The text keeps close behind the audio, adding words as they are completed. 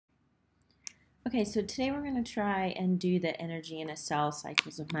Okay, so today we're going to try and do the energy in a cell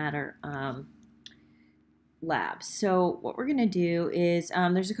cycles of matter lab. So what we're going to do is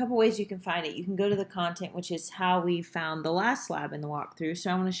there's a couple ways you can find it. You can go to the content, which is how we found the last lab in the walkthrough.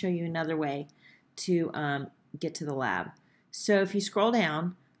 So I want to show you another way to get to the lab. So if you scroll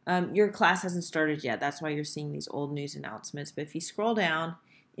down, your class hasn't started yet. That's why you're seeing these old news announcements. But if you scroll down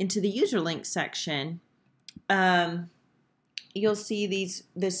into the user link section, you'll see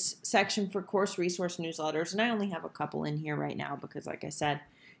this section for course resource newsletters, and I only have a couple in here right now because, like I said,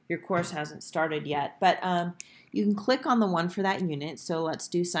 your course hasn't started yet. But you can click on the one for that unit. So let's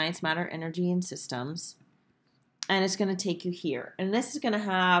do Science, Matter, Energy, and Systems, and it's going to take you here. And this is going to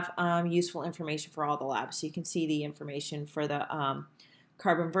have useful information for all the labs. So you can see the information for the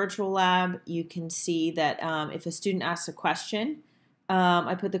Carbon Virtual Lab. You can see that if a student asks a question,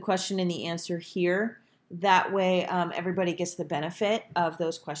 I put the question and the answer here. That way everybody gets the benefit of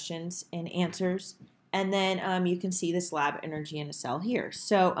those questions and answers. And then you can see this lab energy in a cell here.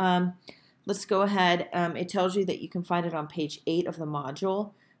 So let's go ahead. It tells you that you can find it on page 8 of the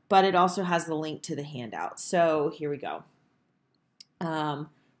module, but it also has the link to the handout. So here we go.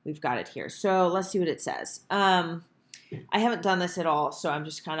 We've got it here. So let's see what it says. I haven't done this at all, so I'm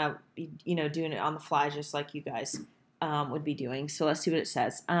just kind of doing it on the fly just like you guys would be doing. So let's see what it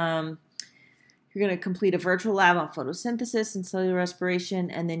says. You're going to complete a virtual lab on photosynthesis and cellular respiration,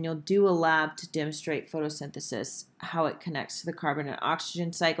 and then you'll do a lab to demonstrate photosynthesis, how it connects to the carbon and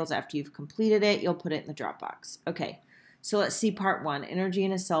oxygen cycles. After you've completed it, you'll put it in the Dropbox. Okay, so let's see part 1, Energy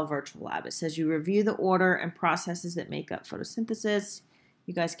in a Cell Virtual Lab. It says you review the order and processes that make up photosynthesis.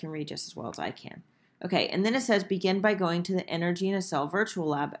 You guys can read just as well as I can. Okay, and then it says begin by going to the Energy in a Cell Virtual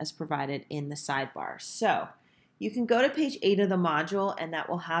Lab as provided in the sidebar. So you can go to page 8 of the module and that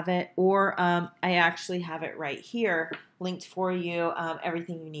will have it, or I actually have it right here linked for you.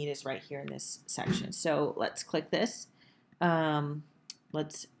 Everything you need is right here in this section. So let's click this.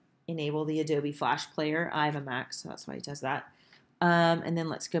 Let's enable the Adobe Flash Player. I have a Mac, so that's why it does that. And then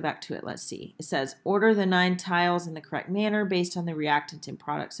let's go back to it. Let's see. It says order the 9 tiles in the correct manner based on the reactants and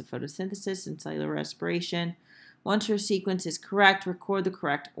products of photosynthesis and cellular respiration. Once your sequence is correct, record the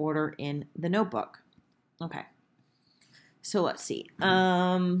correct order in the notebook. Okay. So let's see.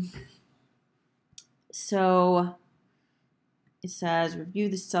 So it says review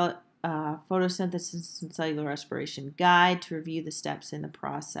the photosynthesis and cellular respiration guide to review the steps in the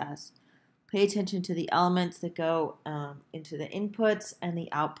process. Pay attention to the elements that go into the inputs and the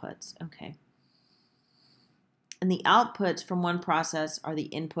outputs. Okay. And the outputs from one process are the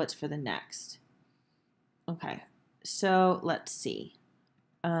inputs for the next. Okay. So let's see.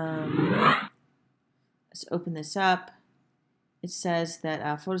 Let's open this up. It says that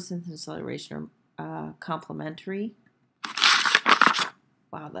photosynthesis and cellulation are complementary.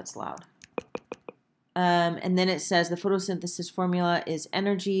 Wow, that's loud. And then it says the photosynthesis formula is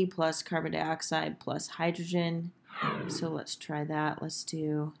energy plus carbon dioxide plus hydrogen. So let's try that. Let's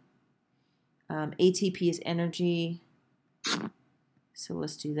do ATP is energy. So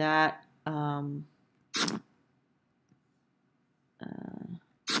let's do that.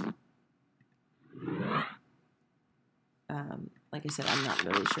 Like I said, I'm not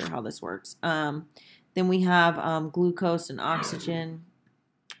really sure how this works. Then we have glucose and oxygen.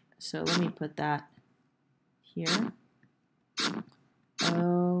 So let me put that here.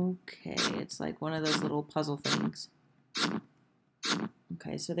 Okay, it's like one of those little puzzle things.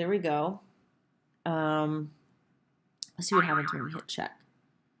 Okay, so there we go. Let's see what happens when we hit check.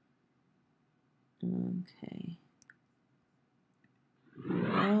 Okay.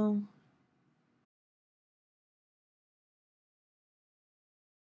 Well,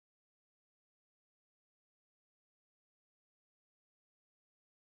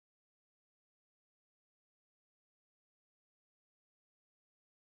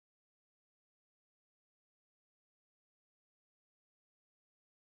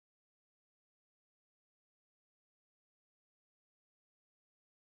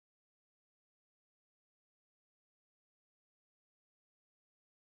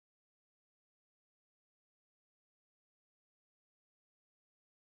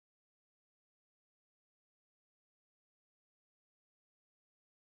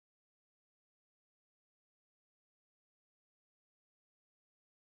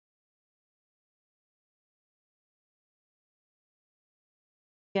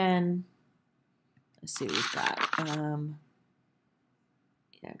 again, let's see what we've got.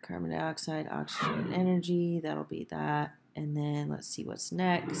 Yeah, carbon dioxide, oxygen, energy. That'll be that. And then let's see what's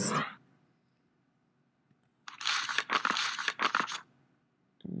next.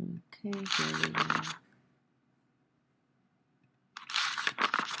 Okay, here we go.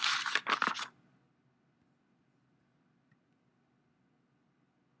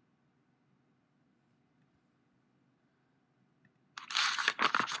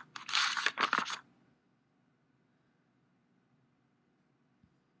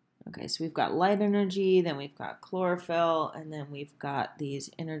 Okay, so we've got light energy, then we've got chlorophyll, and then we've got these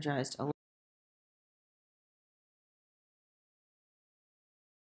energized electrons.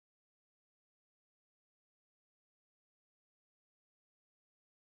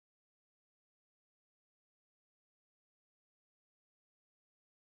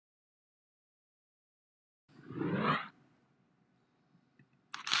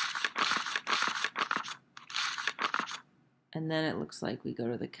 And then it looks like we go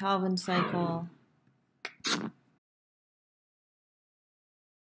to the Calvin cycle.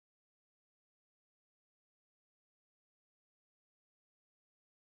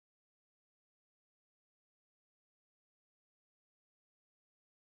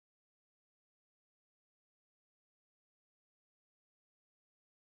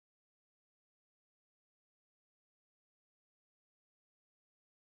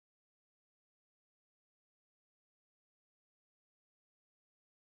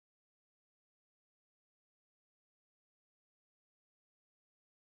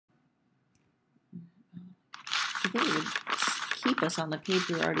 I think it would keep us on the page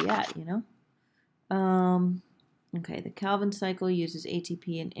we're already at, you know? Okay, the Calvin cycle uses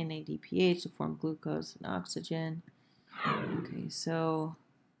ATP and NADPH to form glucose and oxygen. Okay, so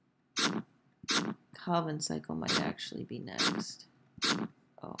Calvin cycle might actually be next.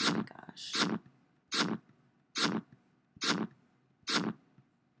 Oh my gosh.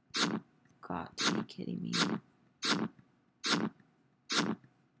 Got to be kidding me.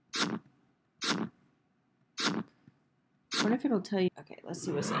 I wonder if it'll tell you. Okay, let's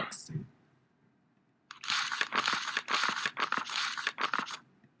see what's next.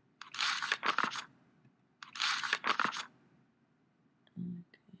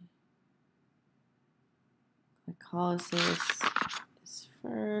 Glycolysis is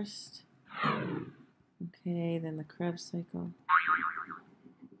first. Okay, then the Krebs cycle.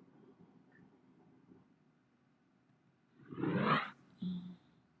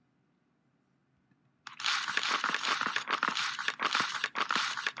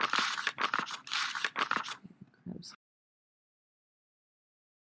 Krebs.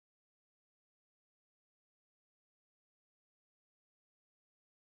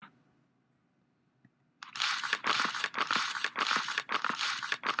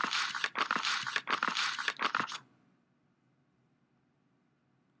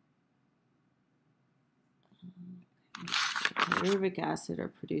 Pyruvic acid are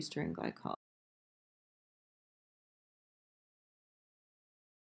produced during glycolysis.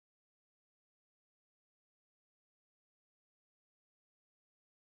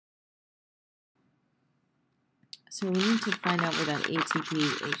 So we need to find out where that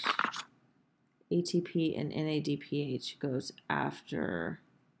ATP and NADPH goes after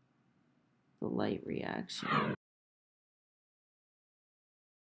the light reaction.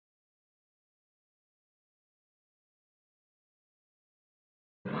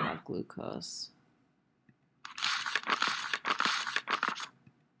 Glucose.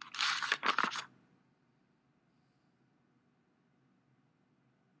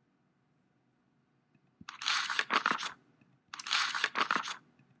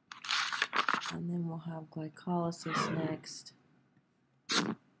 And then we'll have glycolysis next.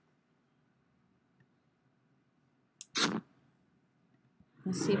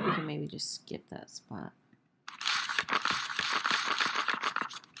 Let's see if we can maybe just skip that spot.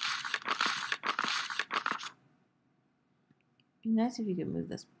 It'd be nice if you could move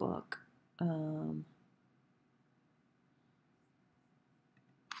this book. So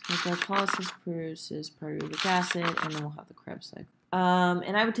glycolysis produces pyruvic acid, and then we'll have the Krebs cycle.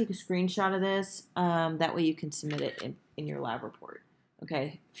 And I would take a screenshot of this. That way you can submit it in your lab report.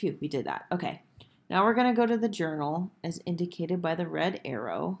 Okay, phew, we did that. Okay, now we're going to go to the journal as indicated by the red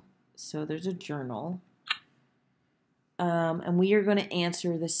arrow. So there's a journal. And we are going to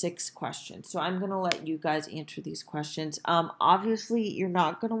answer the 6 questions. So I'm going to let you guys answer these questions. Obviously, you're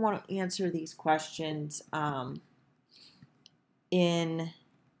not going to want to answer these questions in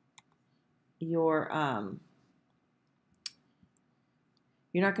your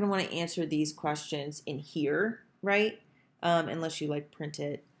you're not going to want to answer these questions in here, right? Unless you like print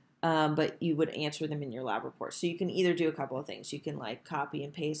it. But you would answer them in your lab report. So you can either do a couple of things. You can like copy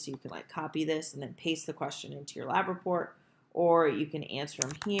and paste. So you can like copy this and then paste the question into your lab report, or you can answer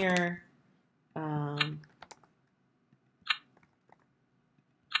them here. I'm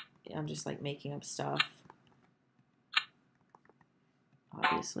just like making up stuff,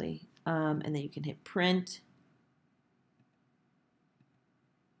 obviously. And then you can hit print.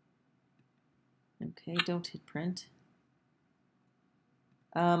 Okay, don't hit print.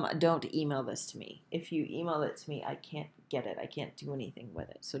 Don't email this to me. If you email it to me, I can't get it. I can't do anything with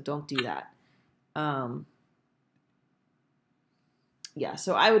it. So don't do that. Yeah,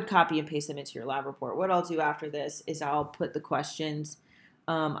 so I would copy and paste them into your lab report. What I'll do after this is I'll put the questions,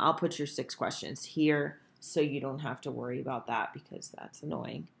 I'll put your 6 questions here so you don't have to worry about that because that's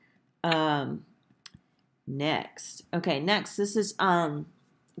annoying. Next, this is going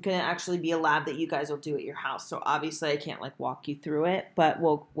to actually be a lab that you guys will do at your house. So obviously I can't like walk you through it, but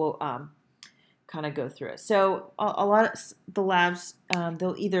we'll kind of go through it. So a lot of the labs,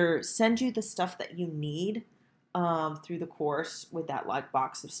 they'll either send you the stuff that you need through the course with that like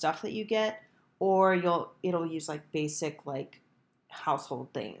box of stuff that you get, or it'll use like basic like household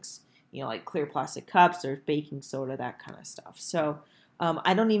things, you know, like clear plastic cups or baking soda, that kind of stuff. So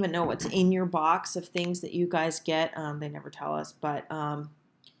I don't even know what's in your box of things that you guys get. They never tell us, but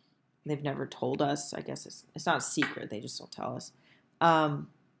they've never told us. I guess it's not a secret. They just don't tell us.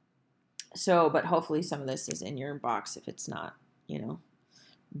 But hopefully some of this is in your box. If it's not, you know,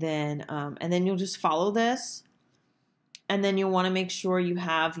 then and then you'll just follow this, and then you'll want to make sure you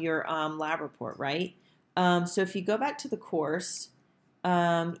have your lab report, right? So if you go back to the course,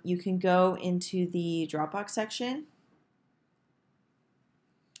 you can go into the Dropbox section,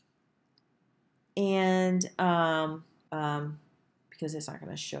 and because it's not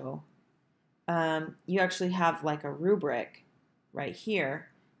going to show, you actually have like a rubric right here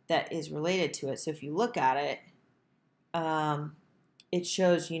that is related to it. So if you look at it, it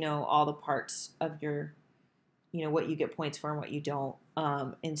shows, you know, all the parts of your, you know, what you get points for and what you don't.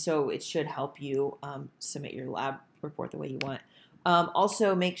 And so it should help you submit your lab report the way you want.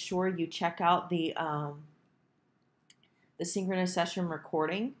 Also, make sure you check out the synchronous session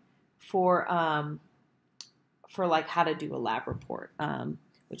recording for like how to do a lab report,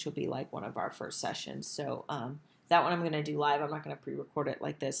 which will be like one of our first sessions. So that one I'm going to do live. I'm not going to pre-record it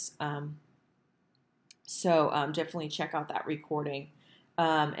like this. So definitely check out that recording.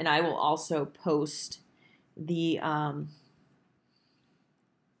 And I will also post the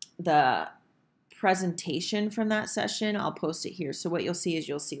presentation from that session. I'll post it here. So what you'll see is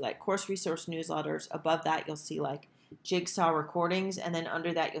you'll see like course resource newsletters. Above that, you'll see like Jigsaw recordings. And then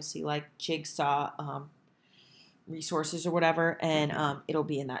under that, you'll see like Jigsaw resources or whatever. And it'll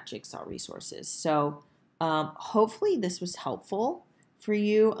be in that Jigsaw resources. So hopefully this was helpful for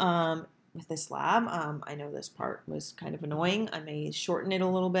you with this lab. I know this part was kind of annoying. I may shorten it a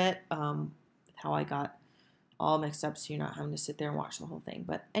little bit with how I got all mixed up so you're not having to sit there and watch the whole thing.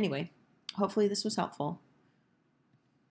 But anyway, hopefully this was helpful.